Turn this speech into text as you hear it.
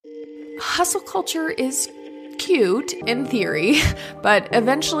Hustle culture is cute in theory, but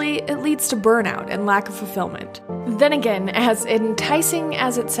eventually it leads to burnout and lack of fulfillment. Then again, as enticing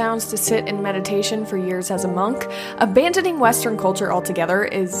as it sounds to sit in meditation for years as a monk, abandoning Western culture altogether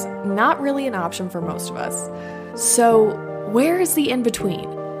is not really an option for most of us. So, where is the in-between?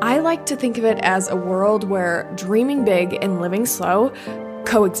 I like to think of it as a world where dreaming big and living slow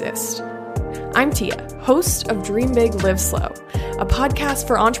coexist. I'm Tia, host of Dream Big, Live Slow, a podcast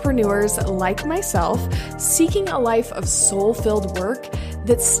for entrepreneurs like myself seeking a life of soul-filled work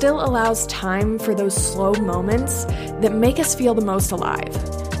that still allows time for those slow moments that make us feel the most alive.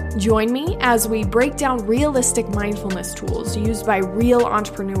 Join me as we break down realistic mindfulness tools used by real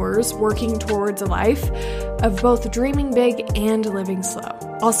entrepreneurs working towards a life of both dreaming big and living slow.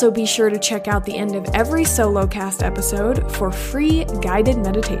 Also, be sure to check out the end of every solo cast episode for free guided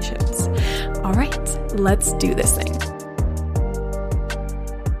meditations. All right, let's do this thing.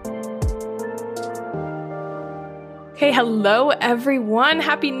 Hey, hello everyone.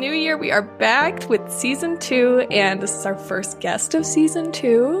 Happy New Year. We are back with season 2, and this is our first guest of season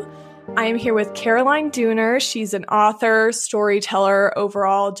 2. I am here with Caroline Dooner. She's an author, storyteller,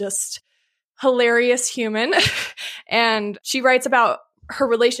 overall just hilarious human. And she writes about her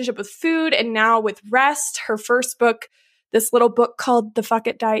relationship with food and now with rest. Her first book, this little book called The Fuck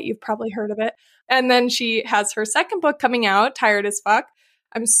It Diet. You've probably heard of it. And then she has her second book coming out, Tired as Fuck.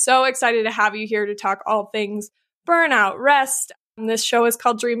 I'm so excited to have you here to talk all things burnout, rest. And this show is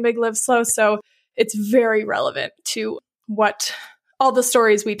called Dream Big, Live Slow, so it's very relevant to what all the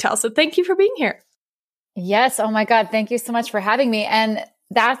stories we tell. So thank you for being here. Yes. Oh my God. Thank you so much for having me. And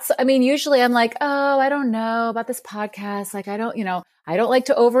usually I'm like, oh, I don't know about this podcast. Like, I don't like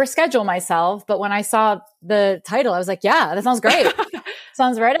to overschedule myself. But when I saw the title, I was like, yeah, that sounds great.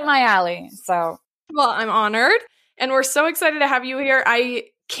 Sounds right up my alley. So, well, I'm honored. And we're so excited to have you here. I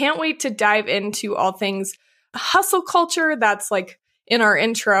can't wait to dive into all things hustle culture. That's like in our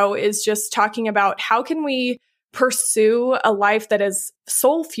intro is just talking about how can we pursue a life that is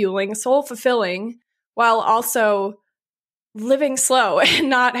soul fueling, soul fulfilling, while also living slow and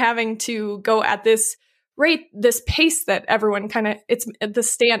not having to go at this rate, this pace that everyone it's the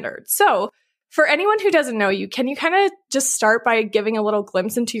standard. So for anyone who doesn't know you, can you kind of just start by giving a little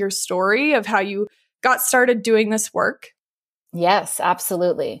glimpse into your story of how you got started doing this work? Yes,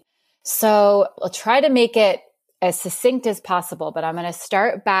 absolutely. So I'll try to make it as succinct as possible, but I'm going to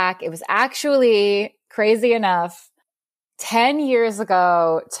start back. It was actually crazy enough 10 years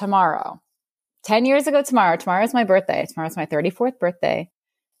ago tomorrow. 10 years ago tomorrow. Tomorrow is my birthday. Tomorrow's my 34th birthday.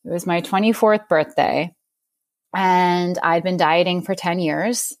 It was my 24th birthday. And I'd been dieting for 10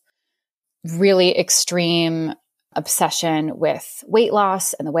 years. Really extreme obsession with weight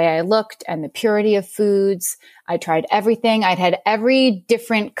loss and the way I looked and the purity of foods. I tried everything. I'd had every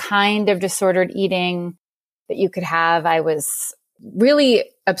different kind of disordered eating that you could have. I was really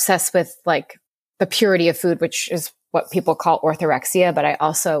obsessed with like the purity of food, which is what people call orthorexia. But I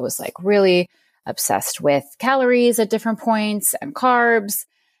also was like really obsessed with calories at different points and carbs.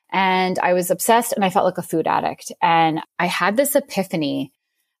 And I was obsessed and I felt like a food addict. And I had this epiphany.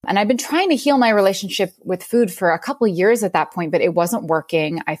 And I've been trying to heal my relationship with food for a couple of years at that point, but it wasn't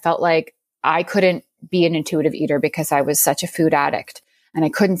working. I felt like I couldn't be an intuitive eater because I was such a food addict and I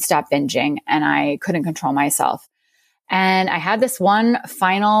couldn't stop binging and I couldn't control myself. And I had this one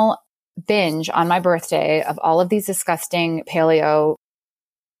final binge on my birthday of all of these disgusting paleo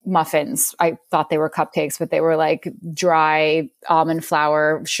muffins. I thought they were cupcakes, but they were like dry almond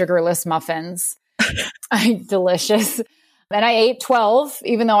flour, sugarless muffins. Delicious. And I ate 12,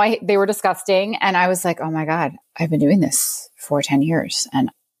 even though they were disgusting. And I was like, oh my God, I've been doing this for 10 years and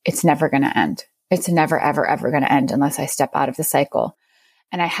it's never going to end. It's never, ever, ever going to end unless I step out of the cycle.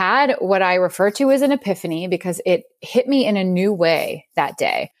 And I had what I refer to as an epiphany because it hit me in a new way that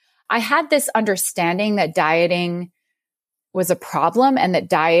day. I had this understanding that dieting was a problem and that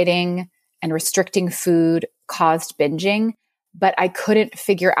dieting and restricting food caused binging, but I couldn't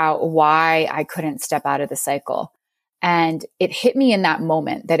figure out why I couldn't step out of the cycle. And it hit me in that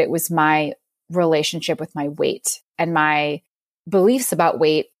moment that it was my relationship with my weight and my beliefs about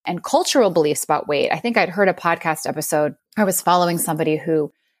weight and cultural beliefs about weight. I think I'd heard a podcast episode. I was following somebody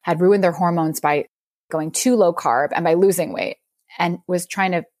who had ruined their hormones by going too low carb and by losing weight and was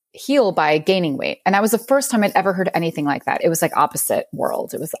trying to heal by gaining weight. And that was the first time I'd ever heard anything like that. It was like opposite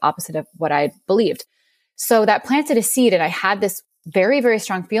world. It was the opposite of what I believed. So that planted a seed. And I had this very, very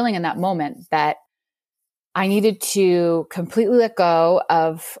strong feeling in that moment that I needed to completely let go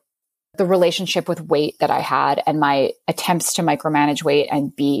of the relationship with weight that I had and my attempts to micromanage weight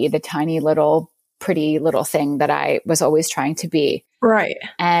and be the tiny little, pretty little thing that I was always trying to be. Right.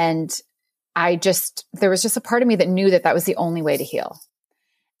 And there was just a part of me that knew that that was the only way to heal.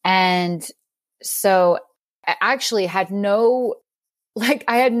 And so I actually had no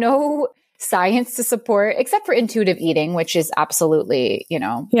science to support, except for intuitive eating, which is absolutely,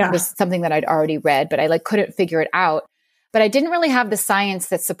 was something that I'd already read, but I couldn't figure it out. But I didn't really have the science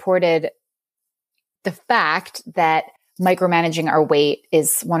that supported the fact that micromanaging our weight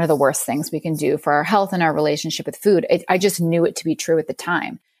is one of the worst things we can do for our health and our relationship with food. I just knew it to be true at the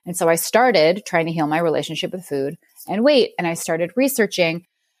time. And so I started trying to heal my relationship with food and weight. And I started researching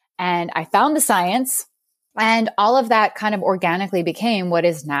and I found the science, and all of that kind of organically became what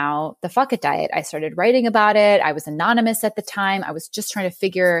is now the Fuck It diet. I started writing about it. I was anonymous at the time. I was just trying to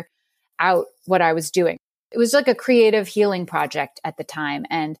figure out what I was doing. It was like a creative healing project at the time.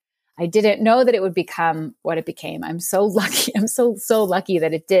 And I didn't know that it would become what it became. I'm so lucky. I'm so lucky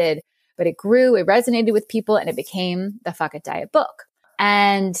that it did. But it grew, it resonated with people, and it became the Fuck It diet book.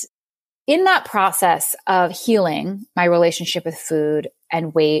 And in that process of healing my relationship with food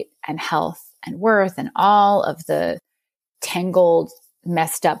and weight and health and worth and all of the tangled,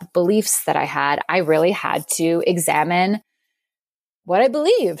 messed up beliefs that I had, I really had to examine what I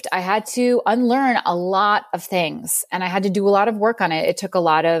believed. I had to unlearn a lot of things, and I had to do a lot of work on it. It took a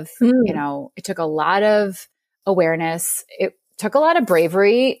lot of, it took a lot of awareness. It took a lot of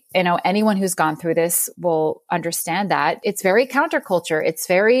bravery. Anyone who's gone through this will understand that it's very counterculture.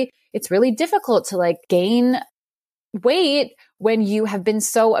 It's really difficult to gain weight when you have been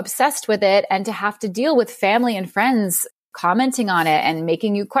so obsessed with it, and to have to deal with family and friends commenting on it and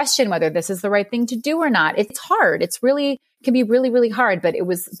making you question whether this is the right thing to do or not. It's hard. Can be really, really hard, but it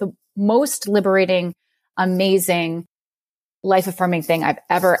was the most liberating, amazing, life-affirming thing I've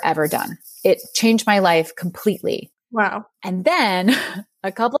ever done. It changed my life completely. Wow. And then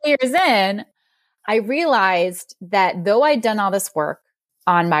a couple of years in, I realized that though I'd done all this work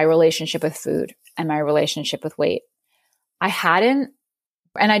on my relationship with food and my relationship with weight, and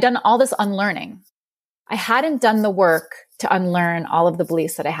I'd done all this unlearning. I hadn't done the work to unlearn all of the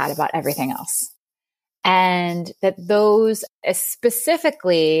beliefs that I had about everything else. And that those,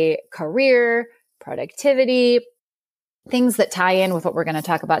 specifically career, productivity, things that tie in with what we're going to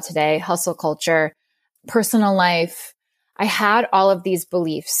talk about today, hustle culture, personal life, I had all of these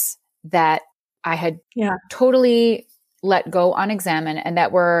beliefs that I had totally let go unexamined, and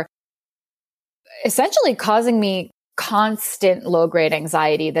that were essentially causing me constant low-grade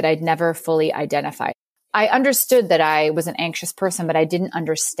anxiety that I'd never fully identified. I understood that I was an anxious person, but I didn't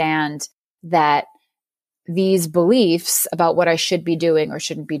understand that these beliefs about what I should be doing or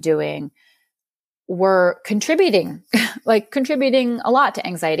shouldn't be doing were contributing a lot to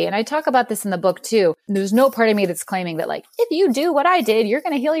anxiety. And I talk about this in the book too. There's no part of me that's claiming that if you do what I did, you're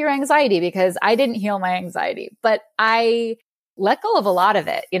going to heal your anxiety, because I didn't heal my anxiety, but I let go of a lot of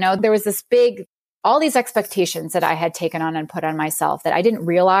it. There was all these expectations that I had taken on and put on myself that I didn't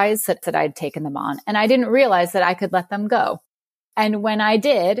realize that I'd taken them on. And I didn't realize that I could let them go. And when I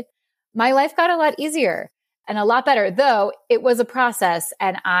did, my life got a lot easier and a lot better, though it was a process.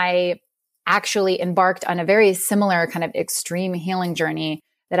 And I actually embarked on a very similar kind of extreme healing journey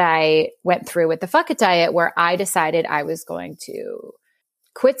that I went through with the Fuck It diet, where I decided I was going to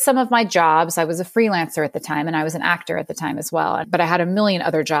quit some of my jobs. I was a freelancer at the time, and I was an actor at the time as well. But I had a million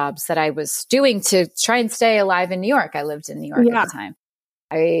other jobs that I was doing to try and stay alive in New York. I lived in New York at the time.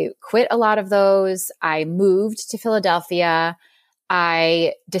 I quit a lot of those. I moved to Philadelphia.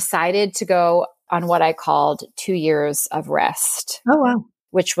 I decided to go on what I called 2 years of rest. Oh, wow.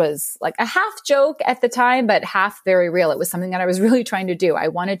 Which was like a half joke at the time, but half very real. It was something that I was really trying to do. I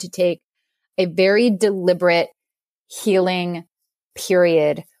wanted to take a very deliberate healing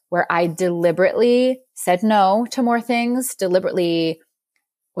period where I deliberately said no to more things, deliberately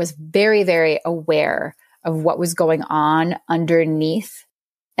was very, very aware of what was going on underneath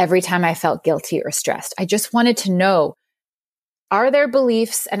every time I felt guilty or stressed. I just wanted to know, are there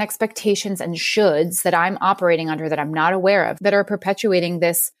beliefs and expectations and shoulds that I'm operating under that I'm not aware of that are perpetuating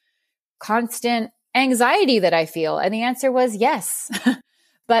this constant anxiety that I feel? And the answer was yes.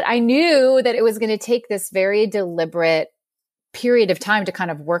 But I knew that it was going to take this very deliberate period of time to kind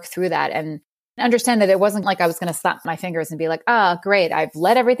of work through that and understand that it wasn't like I was going to snap my fingers and be like, oh, great, I've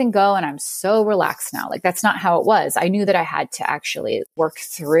let everything go and I'm so relaxed now. That's not how it was. I knew that I had to actually work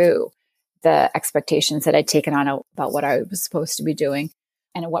through the expectations that I'd taken on about what I was supposed to be doing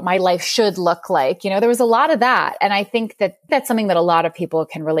and what my life should look like. There was a lot of that. And I think that that's something that a lot of people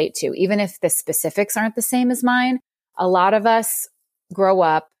can relate to, even if the specifics aren't the same as mine. A lot of us grow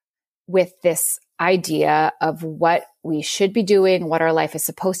up with this idea of what we should be doing, what our life is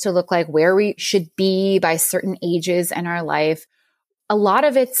supposed to look like, where we should be by certain ages in our life. A lot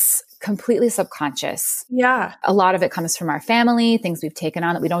of it's completely subconscious. Yeah. A lot of it comes from our family, things we've taken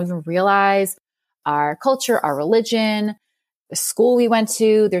on that we don't even realize, our culture, our religion, the school we went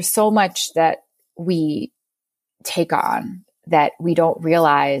to. There's so much that we take on that we don't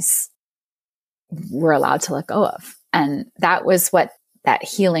realize we're allowed to let go of. And that was what that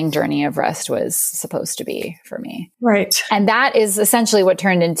healing journey of rest was supposed to be for me. Right. And that is essentially what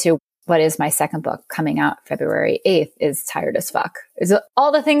turned into what is my second book coming out February 8th is Tired as Fuck. Is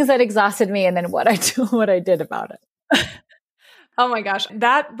all the things that exhausted me and then what I did about it. Oh my gosh,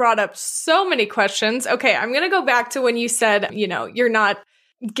 that brought up so many questions. Okay, I'm going to go back to when you said, you're not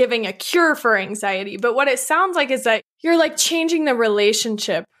giving a cure for anxiety, but what it sounds like is that you're like changing the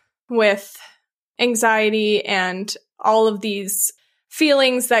relationship with anxiety and all of these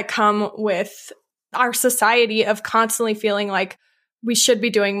feelings that come with our society of constantly feeling like we should be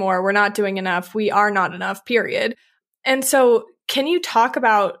doing more, we're not doing enough, we are not enough, period. And so can you talk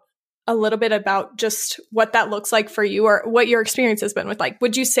about a little bit about just what that looks like for you or what your experience has been with, like,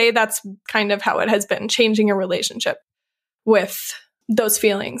 would you say that's kind of how it has been changing a relationship with those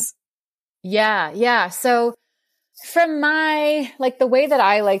feelings? Yeah. So from the way that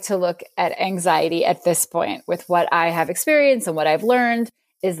I like to look at anxiety at this point with what I have experienced and what I've learned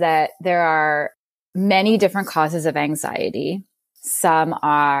is that there are many different causes of anxiety. Some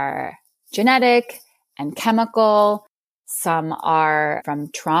are genetic and chemical. Some are from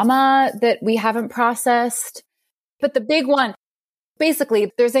trauma that we haven't processed. But the big one,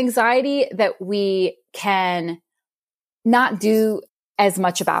 basically, there's anxiety that we can not do as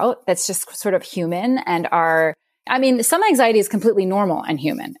much about. That's just sort of human and some anxiety is completely normal and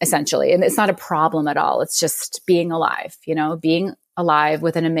human, essentially. And it's not a problem at all. It's just being alive, being alive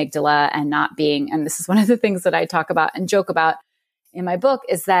with an amygdala and not being, and this is one of the things that I talk about and joke about in my book,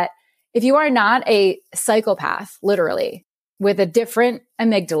 is that if you are not a psychopath, literally, with a different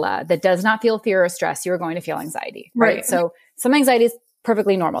amygdala that does not feel fear or stress, you're going to feel anxiety, right? So some anxiety is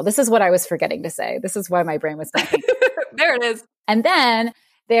perfectly normal. This is what I was forgetting to say. This is why my brain was thinking. There it is. And then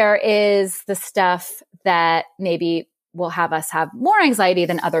there is the stuff that maybe will have us have more anxiety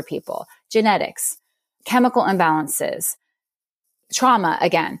than other people. Genetics, chemical imbalances, trauma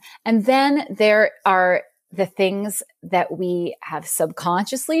again. And then there are the things that we have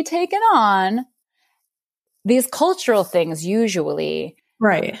subconsciously taken on, these cultural things usually,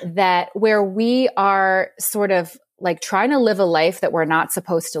 right? That where we are sort of like trying to live a life that we're not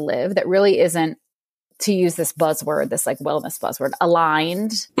supposed to live, that really isn't, to use this buzzword, this like wellness buzzword,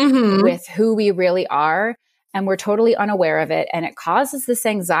 aligned with who we really are. And we're totally unaware of it. And it causes this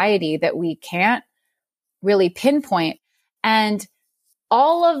anxiety that we can't really pinpoint. And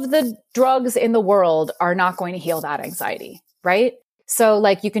all of the drugs in the world are not going to heal that anxiety, right? So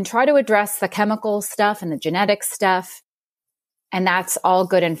like you can try to address the chemical stuff and the genetic stuff, and that's all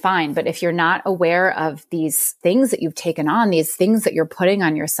good and fine. But if you're not aware of these things that you've taken on, these things that you're putting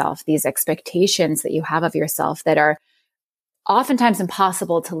on yourself, these expectations that you have of yourself that are oftentimes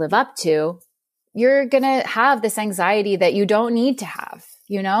impossible to live up to, you're going to have this anxiety that you don't need to have,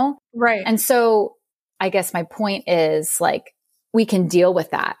 Right. And so I guess my point is like, we can deal with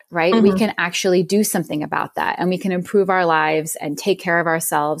that, right? We can actually do something about that, and we can improve our lives and take care of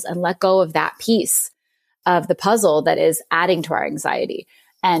ourselves and let go of that piece of the puzzle that is adding to our anxiety.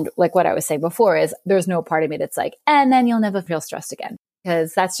 And like what I was saying before is there's no part of me that's like, and then you'll never feel stressed again,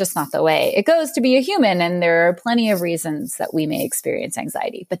 because that's just not the way it goes to be a human. And there are plenty of reasons that we may experience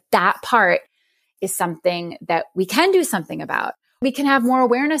anxiety, but that part is something that we can do something about. We can have more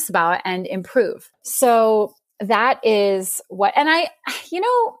awareness about and improve. So that is what, and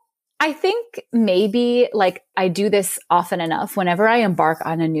I think maybe like I do this often enough. Whenever I embark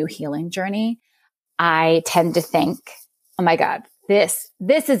on a new healing journey, I tend to think, oh my God, this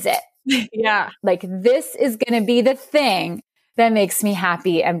is it. Yeah. Like this is going to be the thing that makes me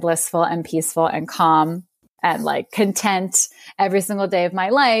happy and blissful and peaceful and calm and like content every single day of my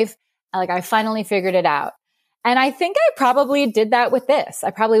life. Like I finally figured it out. And I think I probably did that with this.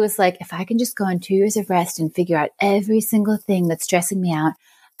 I probably was like, if I can just go on 2 years of rest and figure out every single thing that's stressing me out,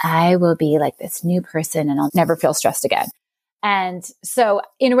 I will be like this new person and I'll never feel stressed again. And so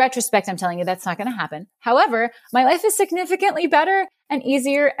in retrospect, I'm telling you that's not going to happen. However, my life is significantly better and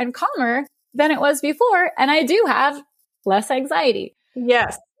easier and calmer than it was before. And I do have less anxiety.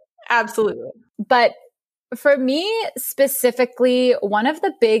 Yes, absolutely. But for me specifically, one of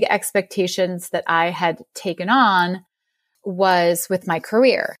the big expectations that I had taken on was with my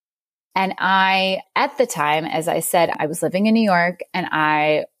career. And at the time, as I said, I was living in New York and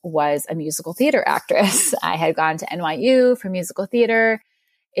I was a musical theater actress. I had gone to NYU for musical theater.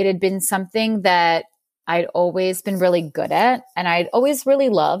 It had been something that I'd always been really good at, and I'd always really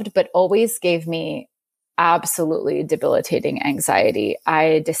loved, but always gave me absolutely debilitating anxiety.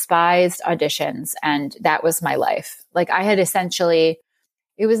 I despised auditions, and that was my life. Like I had essentially,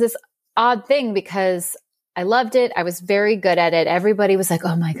 it was this odd thing because I loved it. I was very good at it. Everybody was like,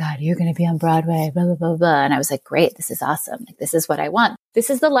 oh my God, you're going to be on Broadway, blah, blah, blah, blah. And I was like, great, this is awesome. Like, this is what I want. This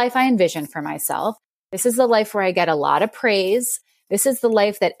is the life I envision for myself. This is the life where I get a lot of praise. This is the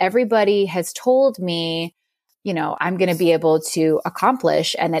life that everybody has told me, you know, I'm going to be able to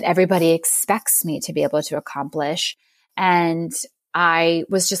accomplish and that everybody expects me to be able to accomplish. And I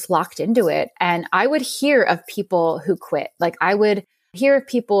was just locked into it. And I would hear of people who quit. Like I would hear of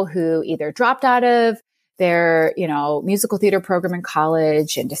people who either dropped out of their, you know, musical theater program in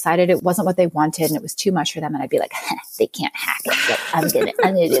college and decided it wasn't what they wanted and it was too much for them. And I'd be like, they can't hack it. But I'm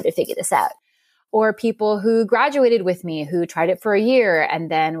gonna do it to figure this out. Or people who graduated with me who tried it for a year and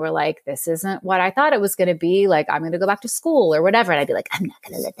then were like, this isn't what I thought it was going to be. Like, I'm going to go back to school or whatever. And I'd be like, I'm not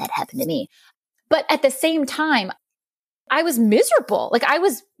going to let that happen to me. But at the same time, I was miserable. Like I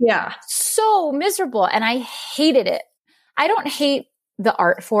was so miserable and I hated it. I don't hate the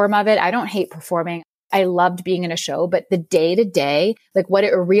art form of it. I don't hate performing. I loved being in a show, but the day to day, like what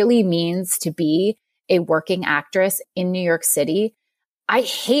it really means to be a working actress in New York City, I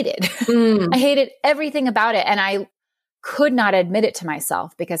hated. I hated everything about it. And I could not admit it to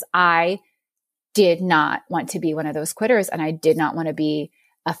myself because I did not want to be one of those quitters and I did not want to be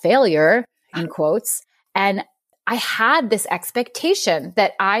a failure, in quotes. And I had this expectation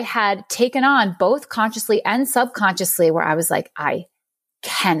that I had taken on both consciously and subconsciously where I was like, I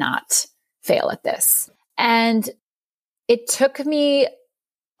cannot fail at this. And it took me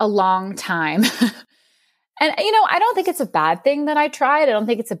a long time. And, you know, I don't think it's a bad thing that I tried. I don't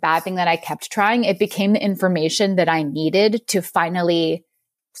think it's a bad thing that I kept trying. It became the information that I needed to finally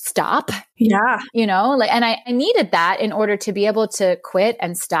stop. Yeah. You know, like, and I needed that in order to be able to quit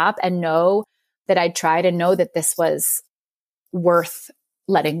and stop and know that I'd tried and know that this was worth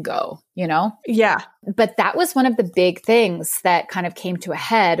letting go, you know? Yeah. But that was one of the big things that kind of came to a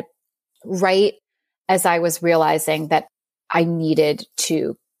head right as I was realizing that I needed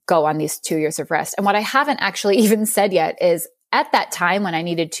to go on these 2 years of rest. And what I haven't actually even said yet is at that time when I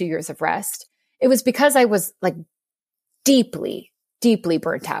needed 2 years of rest, it was because I was like deeply, deeply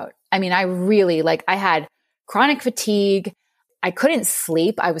burnt out. I mean, I really I had chronic fatigue. I couldn't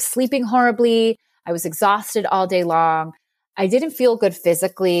sleep. I was sleeping horribly. I was exhausted all day long. I didn't feel good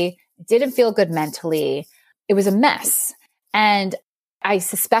physically. I didn't feel good mentally. It was a mess. And I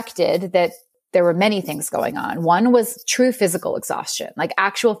suspected that there were many things going on. One was true physical exhaustion, like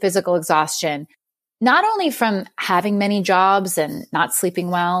actual physical exhaustion, not only from having many jobs and not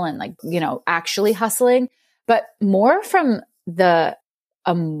sleeping well and actually hustling, but more from the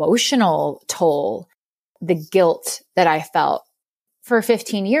emotional toll, the guilt that I felt for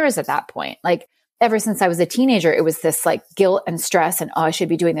 15 years at that point. Like ever since I was a teenager, it was this guilt and stress and, oh, I should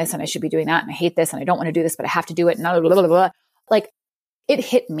be doing this and I should be doing that. And I hate this and I don't want to do this, but I have to do it. And blah, blah, blah, blah. It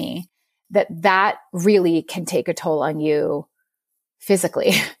hit me that really can take a toll on you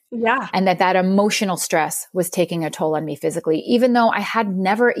physically. Yeah. And that emotional stress was taking a toll on me physically, even though I had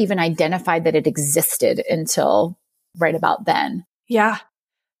never even identified that it existed until right about then. Yeah.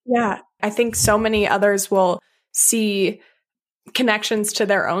 Yeah. I think so many others will see connections to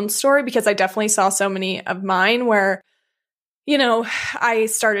their own story because I definitely saw so many of mine where, I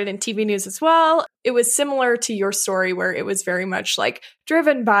started in TV news as well. It was similar to your story where it was very much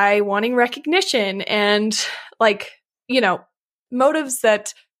driven by wanting recognition and motives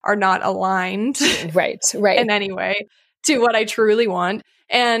that are not aligned right in any way to what I truly want.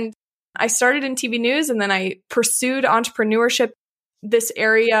 And I started in TV news and then I pursued entrepreneurship, this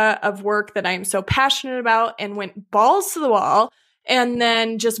area of work that I am so passionate about, and went balls to the wall and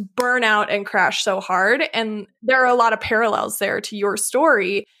then just burn out and crash so hard. And there are a lot of parallels there to your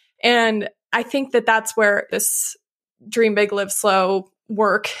story. And I think that that's where this Dream Big, Live Slow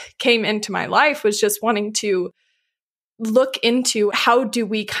work came into my life, was just wanting to look into how do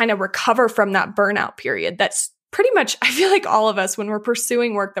we kind of recover from that burnout period. That's pretty much, I feel like all of us, when we're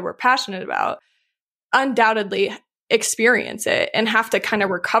pursuing work that we're passionate about, undoubtedly experience it and have to kind of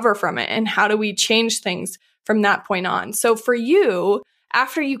recover from it. And how do we change things from that point on? So for you,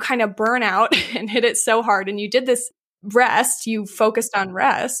 after you kind of burn out and hit it so hard and you did this rest, you focused on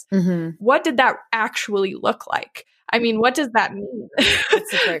rest, what did that actually look like? I mean, what does that mean?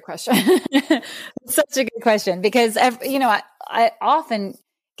 That's a great question. Such a good question because, I often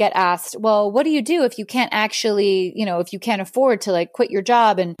get asked, well, what do you do if you can't actually, if you can't afford to quit your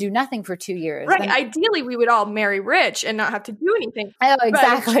job and do nothing for 2 years? Right. Ideally, we would all marry rich and not have to do anything. Oh,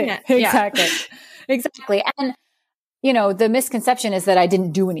 exactly. Exactly. Exactly. And, you know, the misconception is that I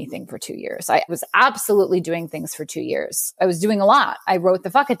didn't do anything for 2 years. I was absolutely doing things for 2 years. I was doing a lot. I wrote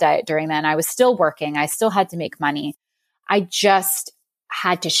the Fuck It Diet during then. I was still working. I still had to make money. I just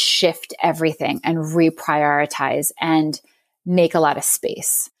had to shift everything and reprioritize and make a lot of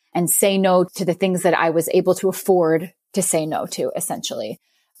space and say no to the things that I was able to afford to say no to, essentially.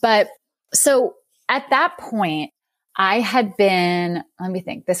 But so at that point, I had been, let me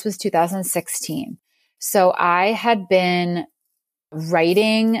think, this was 2016. So I had been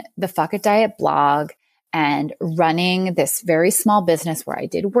writing the Fuck It Diet blog and running this very small business where I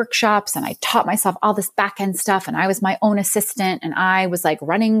did workshops and I taught myself all this back end stuff. And I was my own assistant and I was like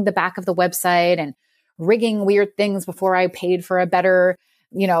running the back of the website and rigging weird things before I paid for a better,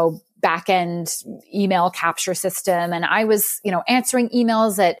 you know, back end email capture system. And I was, you know, answering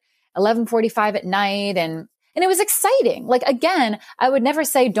emails at 11:45 at night. And it was exciting. Like, again, I would never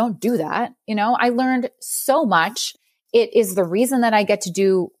say, don't do that. You know, I learned so much. It is the reason that I get to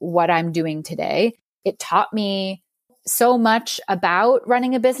do what I'm doing today. It taught me so much about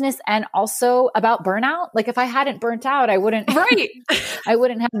running a business and also about burnout. Like, if I hadn't burnt out, I wouldn't, Right. I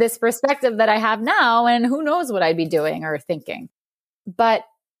wouldn't have this perspective that I have now. And who knows what I'd be doing or thinking. But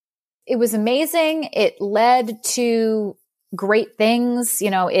it was amazing. It led to great things. You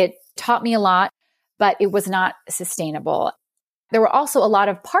know, it taught me a lot, but it was not sustainable. There were also a lot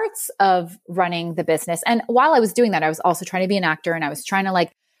of parts of running the business. And while I was doing that, I was also trying to be an actor and I was trying to,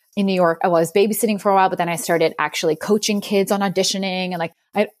 like, in New York, I was babysitting for a while, but then I started actually coaching kids on auditioning. And like,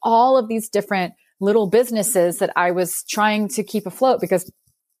 I had all of these different little businesses that I was trying to keep afloat because,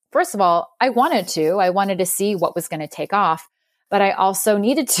 first of all, I wanted to see what was going to take off, but I also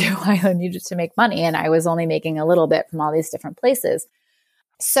needed to make money. And I was only making a little bit from all these different places.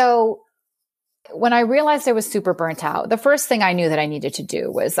 So when I realized I was super burnt out, the first thing I knew that I needed to do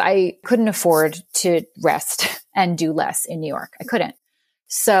was I couldn't afford to rest and do less in New York. I couldn't.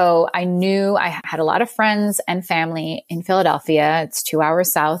 So I knew I had a lot of friends and family in Philadelphia. It's 2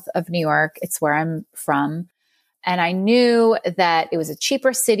 hours south of New York. It's where I'm from. And I knew that it was a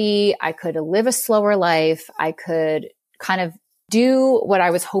cheaper city. I could live a slower life. I could kind of do what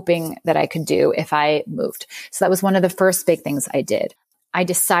I was hoping that I could do if I moved. So that was one of the first big things I did. I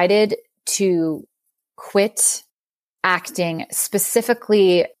decided to quit acting,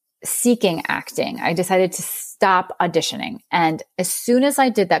 specifically seeking acting. I decided to stop auditioning. And as soon as I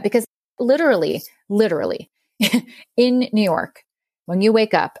did that, because literally in New York, when you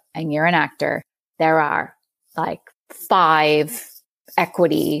wake up and you're an actor, there are like 5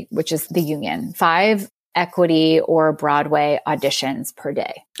 equity, which is the union, 5 equity or Broadway auditions per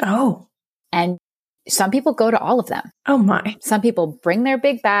day. Oh. And some people go to all of them. Oh my. Some people bring their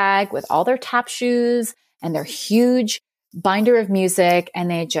big bag with all their tap shoes and their huge binder of music, and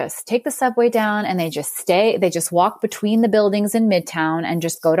they just take the subway down and they just walk between the buildings in Midtown and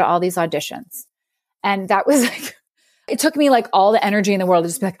just go to all these auditions. And that was like, it took me like all the energy in the world to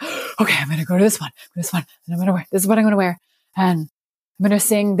just be like, okay, I'm going to go to this one, and I'm going to wear, this is what I'm going to wear. And I'm going to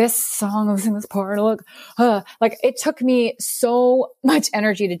sing this song, I'm sing this part. Look, like it took me so much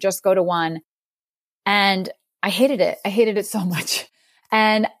energy to just go to one. And I hated it. I hated it so much.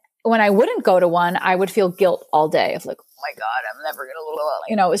 And when I wouldn't go to one, I would feel guilt all day of like, oh my God, I'm never going to,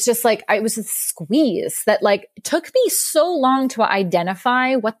 you know, it's just like, I was a squeeze that like took me so long to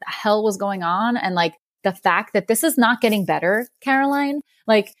identify what the hell was going on. And like the fact that this is not getting better, Caroline,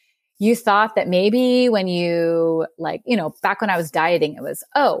 like you thought that maybe when you like, you know, back when I was dieting, it was,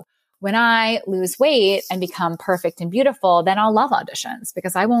 oh, when I lose weight and become perfect and beautiful, then I'll love auditions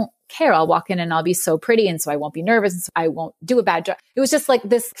because I won't care. I'll walk in and I'll be so pretty. And so I won't be nervous. And so I won't do a bad job. It was just like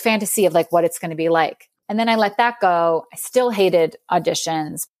this fantasy of like what it's going to be like. And then I let that go. I still hated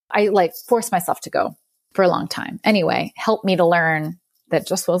auditions. I like forced myself to go for a long time. Anyway, helped me to learn that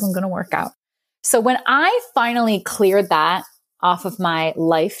just wasn't going to work out. So when I finally cleared that off of my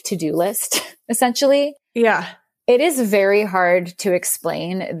life to-do list, essentially. Yeah. It is very hard to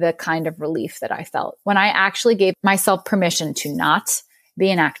explain the kind of relief that I felt when I actually gave myself permission to not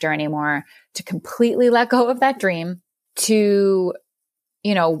be an actor anymore, to completely let go of that dream, to,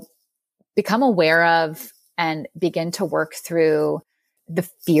 you know, become aware of and begin to work through the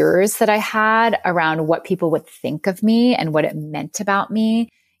fears that I had around what people would think of me and what it meant about me.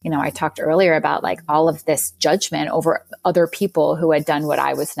 You know, I talked earlier about like all of this judgment over other people who had done what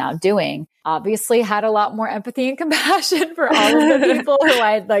I was now doing. Obviously had a lot more empathy and compassion for all of the people who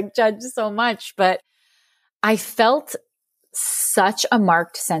I had like judged so much, but I felt such a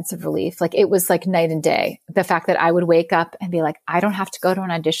marked sense of relief. Like it was like night and day. The fact that I would wake up and be like, I don't have to go to an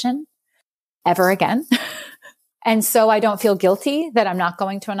audition ever again. And so I don't feel guilty that I'm not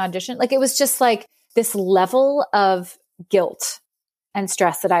going to an audition. Like it was just like this level of guilt and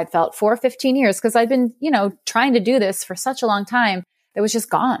stress that I'd felt for 15 years, because I'd been, trying to do this for such a long time, that was just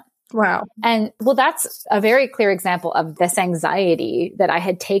gone. Wow. And well, that's a very clear example of this anxiety that I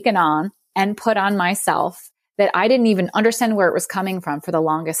had taken on and put on myself that I didn't even understand where it was coming from for the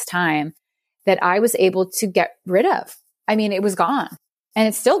longest time, that I was able to get rid of. I mean, it was gone and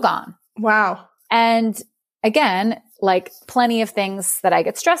it's still gone. Wow. And again, like plenty of things that I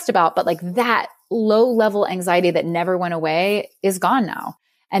get stressed about, but like that low level anxiety that never went away is gone now.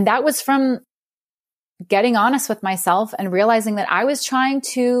 And that was from getting honest with myself and realizing that I was trying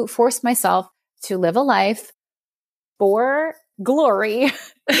to force myself to live a life for glory,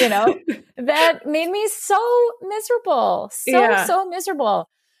 that made me so miserable, so miserable.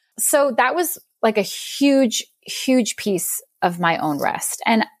 So that was like a huge, huge piece of my own rest.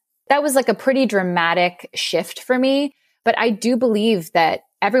 And that was like a pretty dramatic shift for me. But I do believe that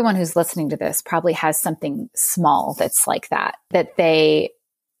everyone who's listening to this probably has something small that's like that they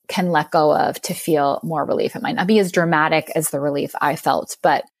can let go of to feel more relief. It might not be as dramatic as the relief I felt,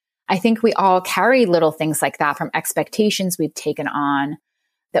 but I think we all carry little things like that from expectations we've taken on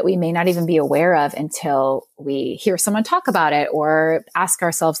that we may not even be aware of until we hear someone talk about it or ask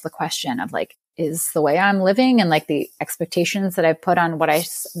ourselves the question of like, is the way I'm living and like the expectations that I've put on what I'm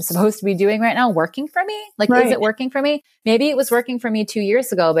supposed to be doing right now working for me? Like, right. Is it working for me? Maybe it was working for me 2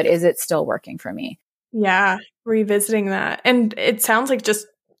 years ago, but is it still working for me? Yeah. Revisiting that. And it sounds like just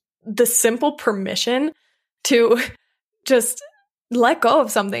the simple permission to just let go of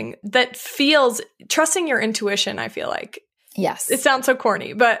something that feels, trusting your intuition, I feel like. Yes. It sounds so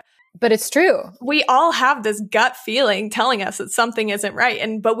corny, but it's true. We all have this gut feeling telling us that something isn't right,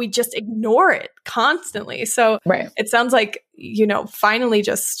 but we just ignore it constantly. So right. It sounds like, finally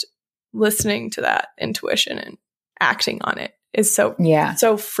just listening to that intuition and acting on it is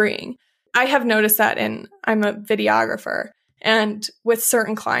so freeing. I have noticed that I'm a videographer, and with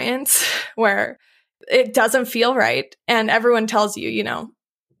certain clients where it doesn't feel right and everyone tells you,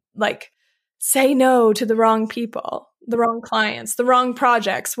 like, say no to the wrong people, the wrong clients, the wrong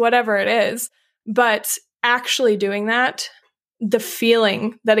projects, whatever it is. But actually doing that, the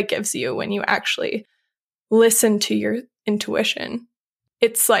feeling that it gives you when you actually listen to your intuition,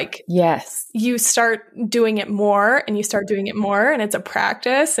 it's like, yes, you start doing it more and you start doing it more, and it's a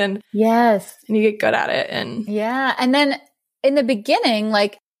practice, and yes, and you get good at it. And yeah. And then in the beginning,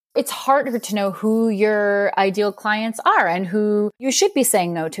 like, it's harder to know who your ideal clients are and who you should be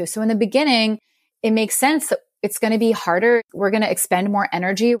saying no to. So in the beginning, it makes sense that it's going to be harder. We're going to expend more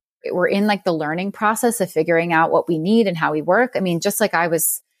energy. We're in like the learning process of figuring out what we need and how we work. I mean, just like I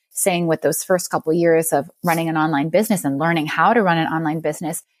was saying with those first couple of years of running an online business and learning how to run an online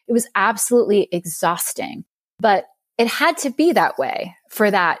business, it was absolutely exhausting, but it had to be that way for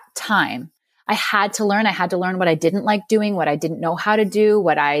that time. I had to learn what I didn't like doing, what I didn't know how to do,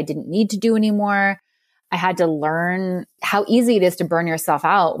 what I didn't need to do anymore. I had to learn how easy it is to burn yourself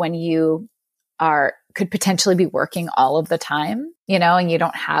out when you could potentially be working all of the time, and you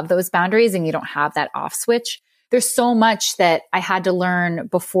don't have those boundaries and you don't have that off switch. There's so much that I had to learn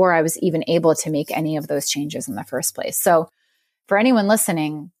before I was even able to make any of those changes in the first place. So for anyone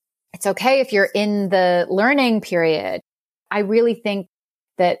listening, it's okay if you're in the learning period. I really think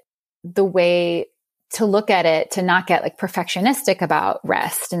that the way to look at it, to not get like perfectionistic about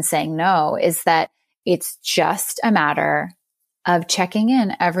rest and saying no, is that it's just a matter of checking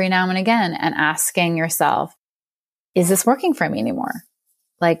in every now and again and asking yourself, is this working for me anymore?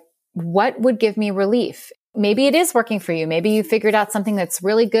 Like, what would give me relief? Maybe it is working for you. Maybe you figured out something that's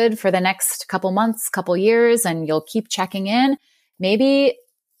really good for the next couple months, couple years, and you'll keep checking in. Maybe,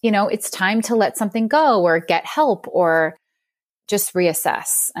 it's time to let something go or get help or just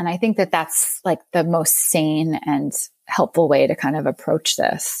reassess. And I think that that's like the most sane and helpful way to kind of approach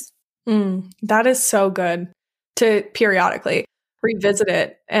this. That is so good, to periodically revisit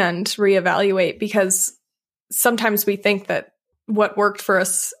it and reevaluate, because sometimes we think that what worked for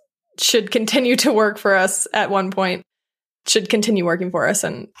us should continue to work for us at one point, should continue working for us.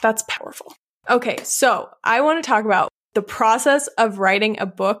 And that's powerful. Okay, so I want to talk about the process of writing a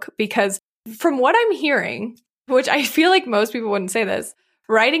book, because from what I'm hearing, which I feel like most people wouldn't say this,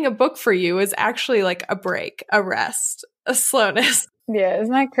 writing a book for you is actually like a break, a rest, a slowness. Yeah,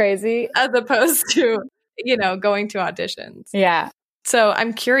 isn't that crazy? As opposed to, going to auditions. Yeah. So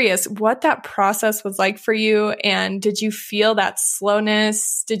I'm curious what that process was like for you. And did you feel that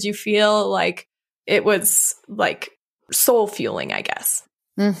slowness? Did you feel like it was like soul fueling, I guess?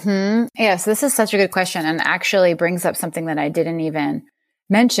 Mm-hmm. Yes, this is such a good question, and actually brings up something that I didn't even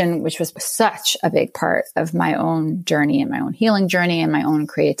mention, which was such a big part of my own journey and my own healing journey and my own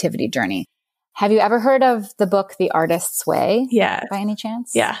creativity journey. Have you ever heard of the book, The Artist's Way? Yeah. By any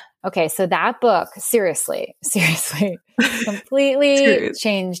chance? Yeah. Okay. So that book, seriously, completely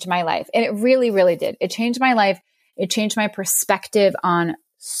changed my life. And it really, really did. It changed my life. It changed my perspective on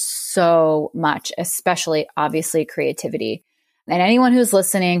so much, especially obviously creativity. And anyone who's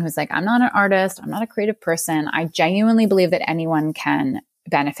listening, who's like, I'm not an artist, I'm not a creative person, I genuinely believe that anyone can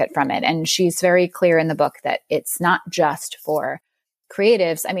benefit from it. And she's very clear in the book that it's not just for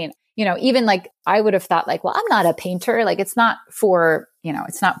creatives. I mean, you know, even like I would have thought like, well, I'm not a painter. Like it's not for, you know,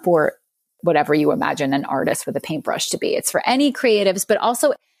 it's not for whatever you imagine an artist with a paintbrush to be. It's for any creatives, but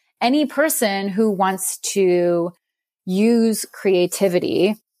also any person who wants to use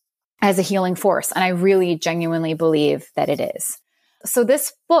creativity as a healing force. And I really genuinely believe that it is. So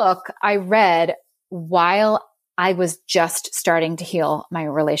this book I read while I was just starting to heal my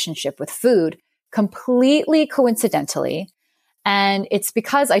relationship with food, completely coincidentally. And it's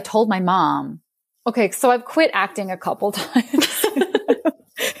because I told my mom, okay, so I've quit acting a couple times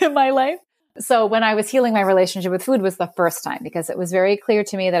in my life. So when I was healing my relationship with food was the first time, because it was very clear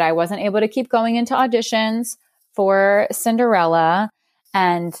to me that I wasn't able to keep going into auditions for Cinderella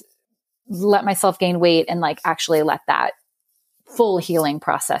and let myself gain weight and like actually let that full healing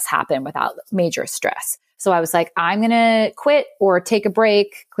process happen without major stress. So I was like, I'm going to quit or take a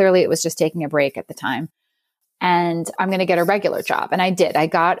break. Clearly it was just taking a break at the time. And I'm going to get a regular job. And I did. I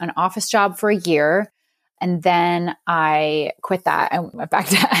got an office job for a year. And then I quit that and went back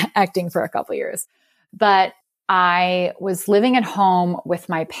to acting for a couple years. But I was living at home with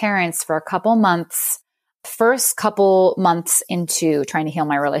my parents for a couple months, first couple months into trying to heal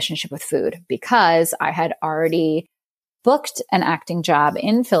my relationship with food, because I had already booked an acting job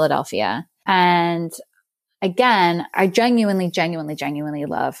in Philadelphia. And again, I genuinely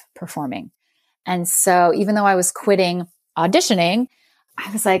love performing. And so even though I was quitting auditioning,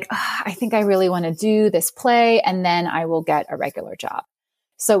 I was like, I think I really want to do this play and then I will get a regular job.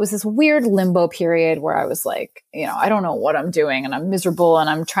 So it was this weird limbo period where I was like, you know, I don't know what I'm doing and I'm miserable and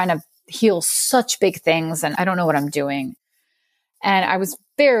I'm trying to heal such big things and I don't know what I'm doing. And I was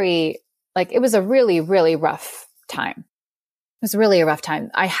very like, it was a really, really rough time. It was really a rough time.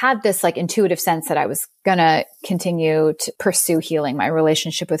 I had this like intuitive sense that I was going to continue to pursue healing my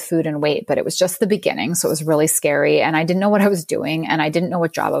relationship with food and weight, but it was just the beginning. So it was really scary and I didn't know what I was doing and I didn't know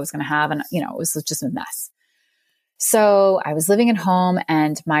what job I was going to have. And, you know, it was just a mess. So I was living at home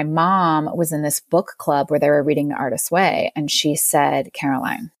and my mom was in this book club where they were reading The Artist's Way. And she said,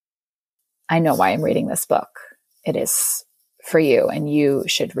 Caroline, I know why I'm reading this book. It is for you and you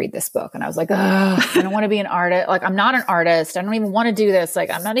should read this book. And I was like, I don't want to be an artist. Like, I'm not an artist. I don't even want to do this. Like,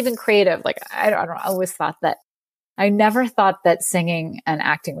 I'm not even creative. Like, I always thought that I never thought that singing and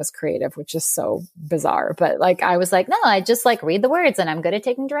acting was creative, which is so bizarre. But like, I was like, no, I just like read the words and I'm good at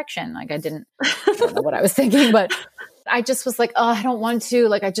taking direction. Like I don't know what I was thinking, but I just was like, oh, I don't want to,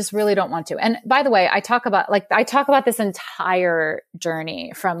 like, I just really don't want to. And by the way, I talk about this entire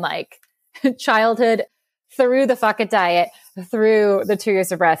journey from like childhood through the Fuck It diet, through the 2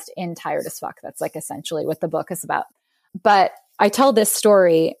 years of rest in Tired as Fuck. That's like essentially what the book is about. But I tell this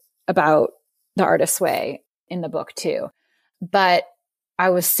story about The Artist's Way in the book too. But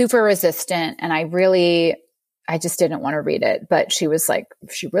I was super resistant and I just didn't want to read it. But she was like,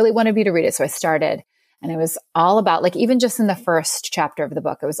 she really wanted me to read it. So I started and it was all about like, even just in the first chapter of the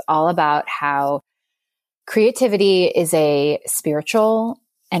book, it was all about how creativity is a spiritual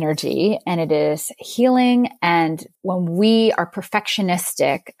energy and it is healing. And when we are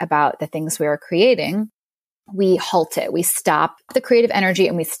perfectionistic about the things we are creating, we halt it. We stop the creative energy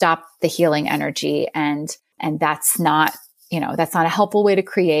and we stop the healing energy. And that's not, that's not a helpful way to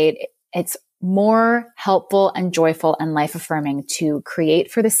create. It's more helpful and joyful and life affirming to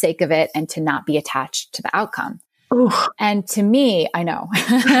create for the sake of it and to not be attached to the outcome. Ooh. And to me, I know,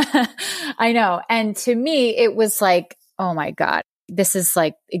 I know. And to me, it was like, oh my God, this is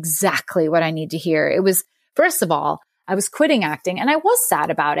like exactly what I need to hear. It was, first of all, I was quitting acting and I was sad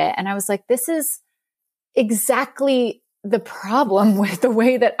about it. And I was like, this is exactly the problem with the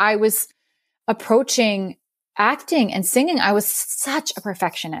way that I was approaching acting and singing. I was such a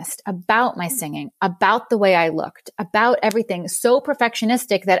perfectionist about my singing, about the way I looked, about everything, so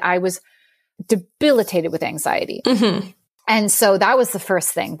perfectionistic that I was debilitated with anxiety. Mm-hmm. And so that was the first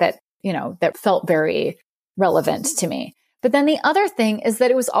thing that, that felt very relevant to me. But then the other thing is that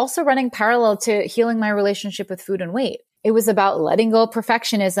it was also running parallel to healing my relationship with food and weight. It was about letting go of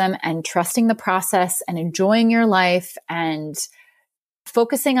perfectionism and trusting the process and enjoying your life and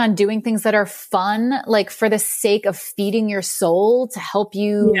focusing on doing things that are fun, like for the sake of feeding your soul to help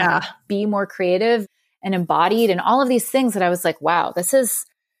you be more creative and embodied and all of these things that I was like, wow, this is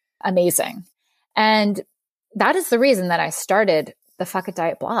amazing. And that is the reason that I started the Fuck It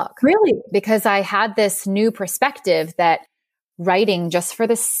Diet blog. Really? Because I had this new perspective that writing just for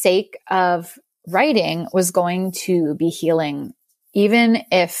the sake of writing was going to be healing, even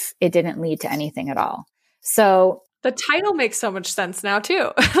if it didn't lead to anything at all. So the title makes so much sense now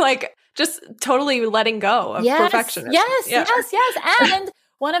too. Like just totally letting go of perfectionism. Yes. And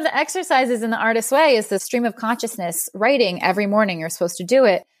one of the exercises in the Artist Way is the stream of consciousness writing every morning. You're supposed to do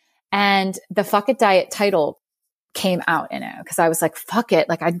it. And the Fuck It Diet title came out in it because I was like, fuck it.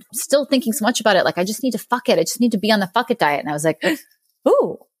 Like I'm still thinking so much about it. Like I just need to fuck it. I just need to be on the Fuck It Diet. And I was like,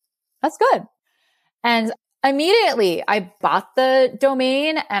 ooh, that's good. And immediately I bought the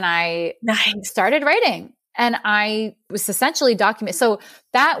domain and I started writing. And I was essentially documenting. So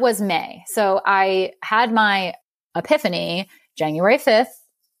that was May. So I had my epiphany January 5th,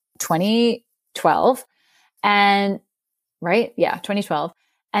 2012. And 2012.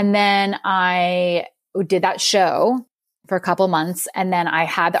 And then I did that show for a couple months. And then I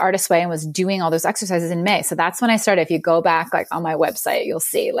had the Artist Way and was doing all those exercises in May. So that's when I started. If you go back like on my website, you'll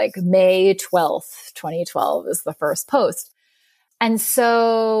see like May 12th, 2012 is the first post. And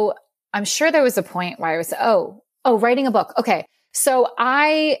so I'm sure there was a point where I was, writing a book. Okay. So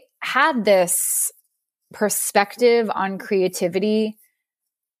I had this perspective on creativity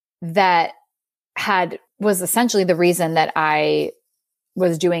that was essentially the reason that I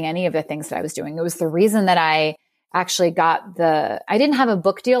was doing any of the things that I was doing. It was the reason that I actually I didn't have a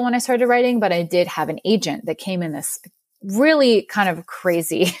book deal when I started writing, but I did have an agent that came in this really kind of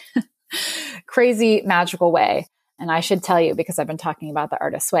crazy, crazy magical way. And I should tell you because I've been talking about the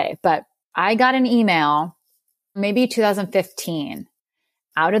Artist Way, but I got an email, maybe 2015,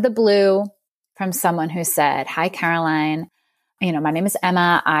 out of the blue from someone who said, "Hi, Caroline. My name is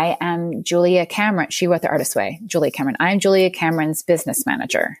Emma. I am Julia Cameron." She wrote the Artist Way. Julia Cameron. I am Julia Cameron's business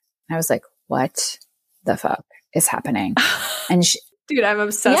manager. I was like, what the fuck is happening? And dude, I'm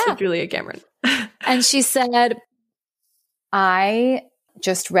obsessed with Julia Cameron. And she said, "I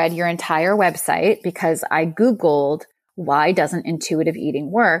just read your entire website because I Googled why doesn't intuitive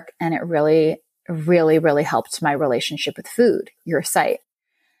eating work? And it really, really, really helped my relationship with food, your site.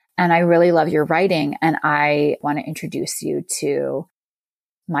 And I really love your writing. And I want to introduce you to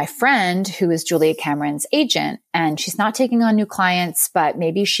my friend who is Julia Cameron's agent. And she's not taking on new clients, but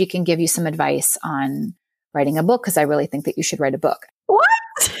maybe she can give you some advice on writing a book because I really think that you should write a book." What?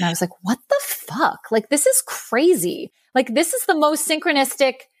 And I was like, what the fuck? Like, this is crazy. Like, this is the most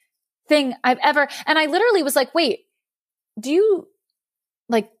synchronistic thing I've ever. And I literally was like, wait, do you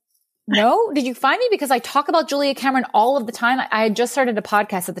no? Did you find me? Because I talk about Julia Cameron all of the time. I had just started a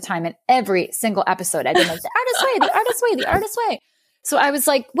podcast at the time, and every single episode I did like the Artist Way, the Artist Way, the Artist Way. So I was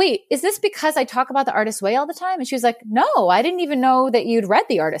like, wait, is this because I talk about the Artist Way all the time? And she was like, no, I didn't even know that you'd read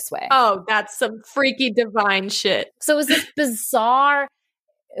the Artist Way. Oh, that's some freaky divine shit. So it was this bizarre,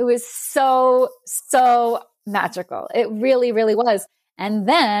 it was so, so magical. It really, really was. And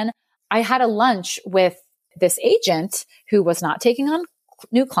then I had a lunch with this agent who was not taking on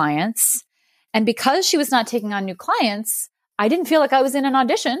new clients. And because she was not taking on new clients, I didn't feel like I was in an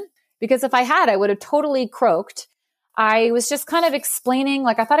audition, because if I had, I would have totally croaked. I was just kind of explaining,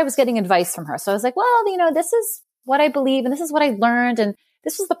 like I thought I was getting advice from her. So I was like, well, this is what I believe and this is what I learned and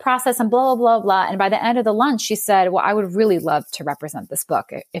this was the process and blah, blah, blah, blah. And by the end of the lunch, she said, well, I would really love to represent this book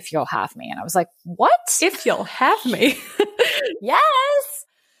if you'll have me. And I was like, what? If you'll have me? Yes.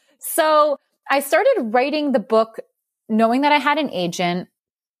 So I started writing the book knowing that I had an agent,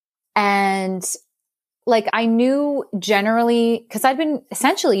 and like I knew generally, because I'd been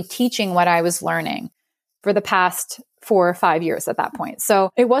essentially teaching what I was learning for the past 4 or 5 years at that point. So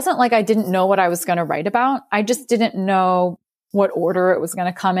it wasn't like I didn't know what I was going to write about. I just didn't know what order it was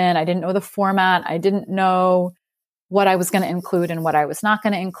going to come in. I didn't know the format. I didn't know what I was going to include and what I was not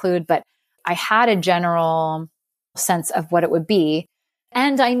going to include, but I had a general sense of what it would be.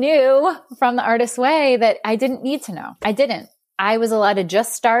 And I knew from the Artist Way that I didn't need to know. I didn't. I was allowed to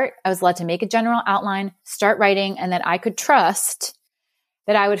just start. I was allowed to make a general outline, start writing, and that I could trust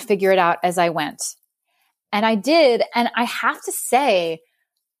that I would figure it out as I went. And I did. And I have to say,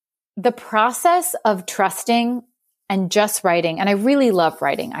 the process of trusting and just writing, and I really love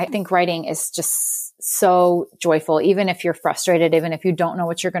writing. I think writing is just so joyful, even if you're frustrated, even if you don't know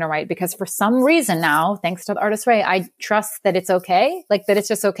what you're going to write, because for some reason now, thanks to the Artist Way, I trust that it's okay, like that it's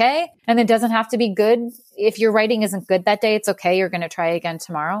just okay. And it doesn't have to be good. If your writing isn't good that day, it's okay. You're going to try again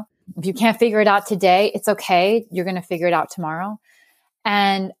tomorrow. If you can't figure it out today, it's okay. You're going to figure it out tomorrow.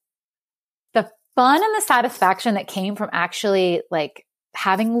 And the fun and the satisfaction that came from actually like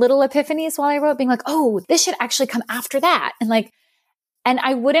having little epiphanies while I wrote, being like, oh, this should actually come after that. And like, And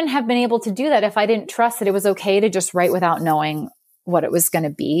I wouldn't have been able to do that if I didn't trust that it was okay to just write without knowing what it was going to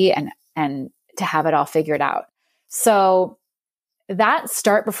be and to have it all figured out. So that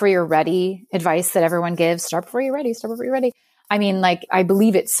start before you're ready advice that everyone gives, start before you're ready, start before you're ready. I mean, like, I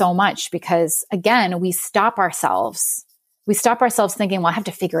believe it so much because, again, we stop ourselves thinking, well, I have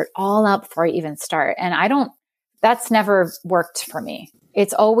to figure it all out before I even start. And that's never worked for me.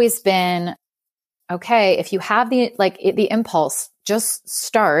 It's always been, okay, if you have the impulse, just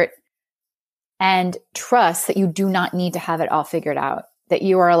start and trust that you do not need to have it all figured out, that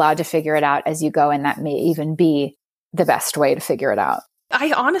you are allowed to figure it out as you go. And that may even be the best way to figure it out.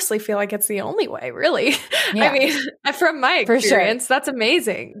 I honestly feel like it's the only way, really. Yeah. I mean, from my experience, sure. That's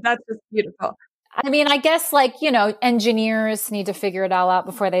amazing. That's just beautiful. I mean, I guess engineers need to figure it all out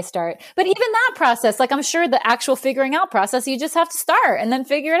before they start. But even that process, I'm sure the actual figuring out process, you just have to start and then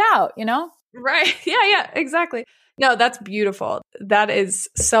figure it out, Right. Yeah, exactly. No, that's beautiful. That is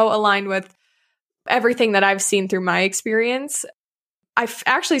so aligned with everything that I've seen through my experience. I've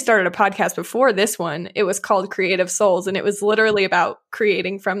actually started a podcast before this one. It was called Creative Souls, and it was literally about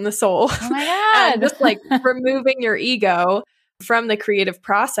creating from the soul. Oh my God. And just removing your ego from the creative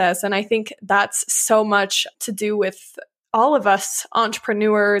process. And I think that's so much to do with all of us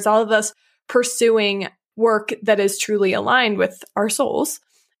entrepreneurs, all of us pursuing work that is truly aligned with our souls,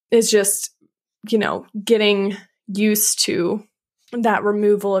 is just, getting used to that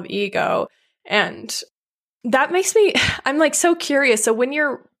removal of ego. And that makes me, I'm so curious. So when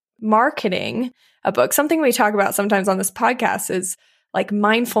you're marketing a book, something we talk about sometimes on this podcast is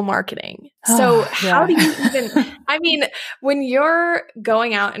mindful marketing. So how do you even, when you're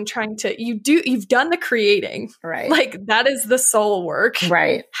going out and trying to, you've done the creating, right? That is the soul work,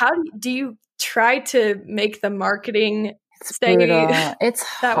 right? How do you try to make the marketing stay it's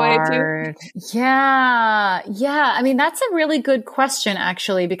that hard. Way too? Yeah. I mean, that's a really good question,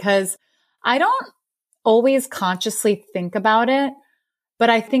 actually, because I don't always consciously think about it, but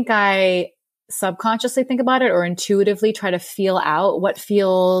I think I subconsciously think about it or intuitively try to feel out what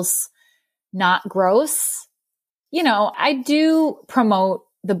feels not gross. I do promote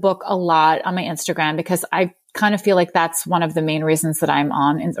the book a lot on my Instagram because I kind of feel like that's one of the main reasons that I'm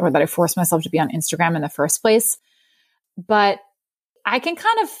on, or that I forced myself to be on Instagram in the first place. But I can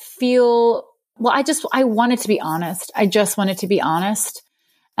kind of feel, I want it to be honest. I just want it to be honest.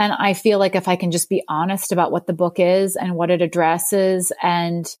 And I feel like if I can just be honest about what the book is and what it addresses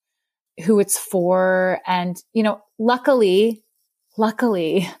and who it's for. And, luckily,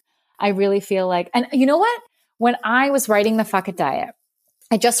 I really feel like, and you know what? When I was writing the Fuck It Diet,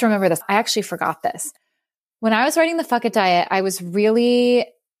 I just remember this. I actually forgot this. When I was writing the Fuck It Diet, I was really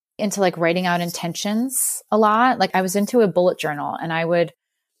into writing out intentions a lot. I was into a bullet journal, and I would,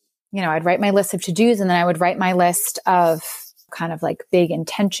 I'd write my list of to-dos, and then I would write my list of kind of big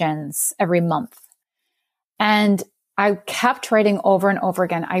intentions every month. And I kept writing over and over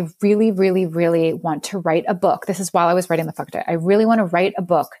again. I really, really, really want to write a book. This is while I was writing the Fuck It Diet. I really want to write a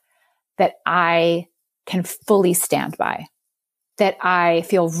book that I can fully stand by, that I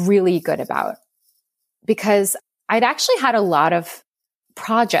feel really good about. Because I'd actually had a lot of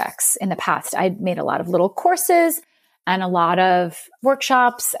projects in the past. I'd made a lot of little courses and a lot of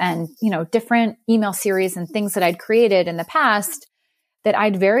workshops and, different email series and things that I'd created in the past that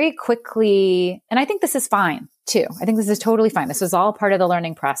I'd very quickly, and I think this is fine too. I think this is totally fine. This was all part of the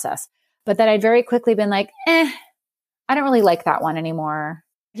learning process, but that I'd very quickly been I don't really like that one anymore.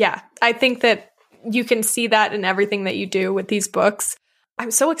 Yeah. I think that you can see that in everything that you do with these books.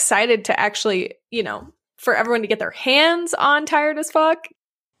 I'm so excited to actually, for everyone to get their hands on Tired as Fuck.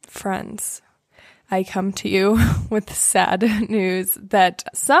 Friends, I come to you with sad news that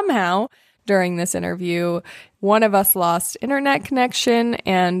somehow during this interview, one of us lost internet connection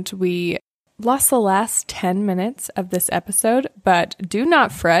and we lost the last 10 minutes of this episode. But do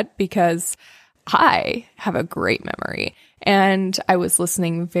not fret, because I have a great memory. And I was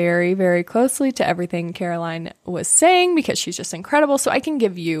listening very, very closely to everything Caroline was saying because she's just incredible. So I can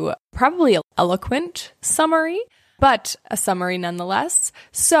give you probably an eloquent summary, but a summary nonetheless.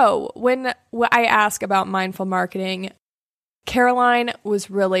 So when I ask about mindful marketing, Caroline was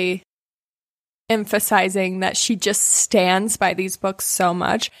really emphasizing that she just stands by these books so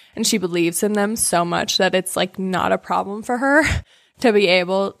much and she believes in them so much that it's not a problem for her to be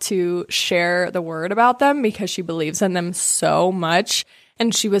able to share the word about them because she believes in them so much.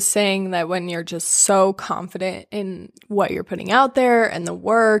 And she was saying that when you're just so confident in what you're putting out there and the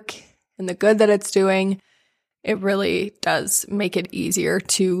work and the good that it's doing, it really does make it easier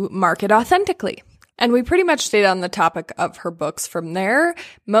to market authentically. And we pretty much stayed on the topic of her books from there,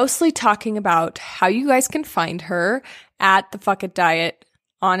 mostly talking about how you guys can find her at the Fuck It Diet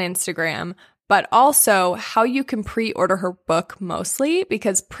on Instagram, but also how you can pre-order her book mostly,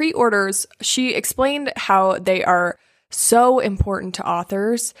 because pre-orders, she explained how they are so important to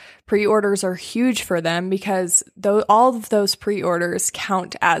authors. Pre-orders are huge for them because all of those pre-orders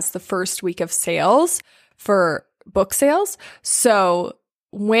count as the first week of sales for book sales. So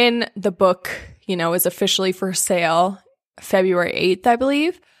when the book, is officially for sale February 8th, I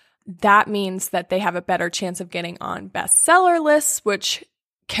believe, that means that they have a better chance of getting on bestseller lists, which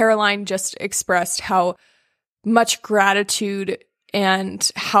Caroline just expressed how much gratitude and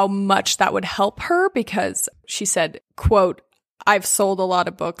how much that would help her, because she said, quote, "I've sold a lot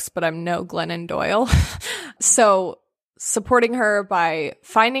of books, but I'm no Glennon Doyle." So supporting her by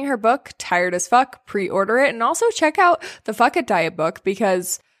finding her book, Tired as Fuck, pre-order it, and also check out the Fuck It Diet book,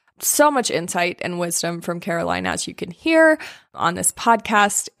 because so much insight and wisdom from Caroline, as you can hear on this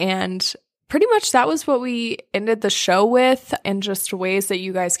podcast. And pretty much that was what we ended the show with, and just ways that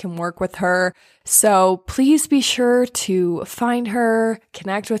you guys can work with her. So please be sure to find her,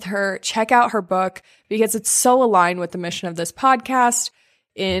 connect with her, check out her book, because it's so aligned with the mission of this podcast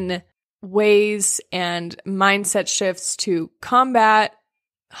in ways and mindset shifts to combat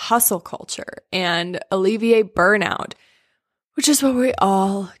hustle culture and alleviate burnout, which is what we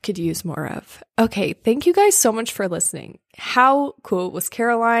all could use more of. Okay, thank you guys so much for listening. How cool was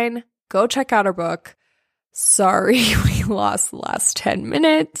Caroline? Go check out her book. Sorry we lost the last 10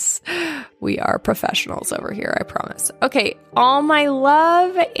 minutes. We are professionals over here, I promise. Okay, all my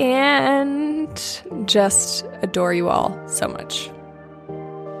love, and just adore you all so much.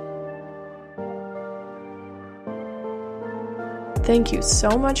 Thank you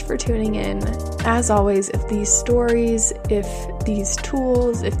so much for tuning in. As always, if these stories, if these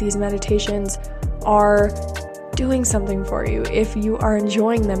tools, if these meditations are doing something for you, if you are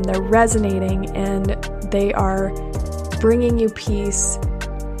enjoying them, they're resonating, and they are bringing you peace,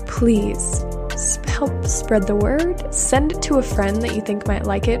 please help spread the word. Send it to a friend that you think might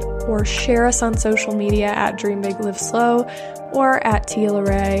like it, or share us on social media at Dream Big Live Slow or at Tila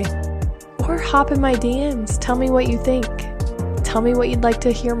Ray, or hop in my DMs. Tell me what you think. Tell me what you'd like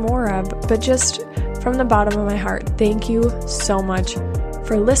to hear more of. But just from the bottom of my heart, thank you so much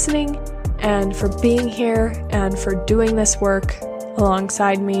for listening and for being here and for doing this work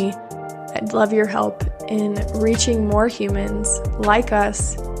alongside me. I'd love your help in reaching more humans like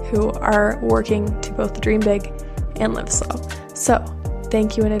us who are working to both dream big and live slow. So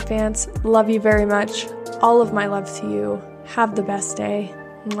thank you in advance. Love you very much. All of my love to you. Have the best day.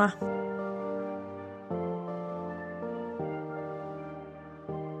 Mwah.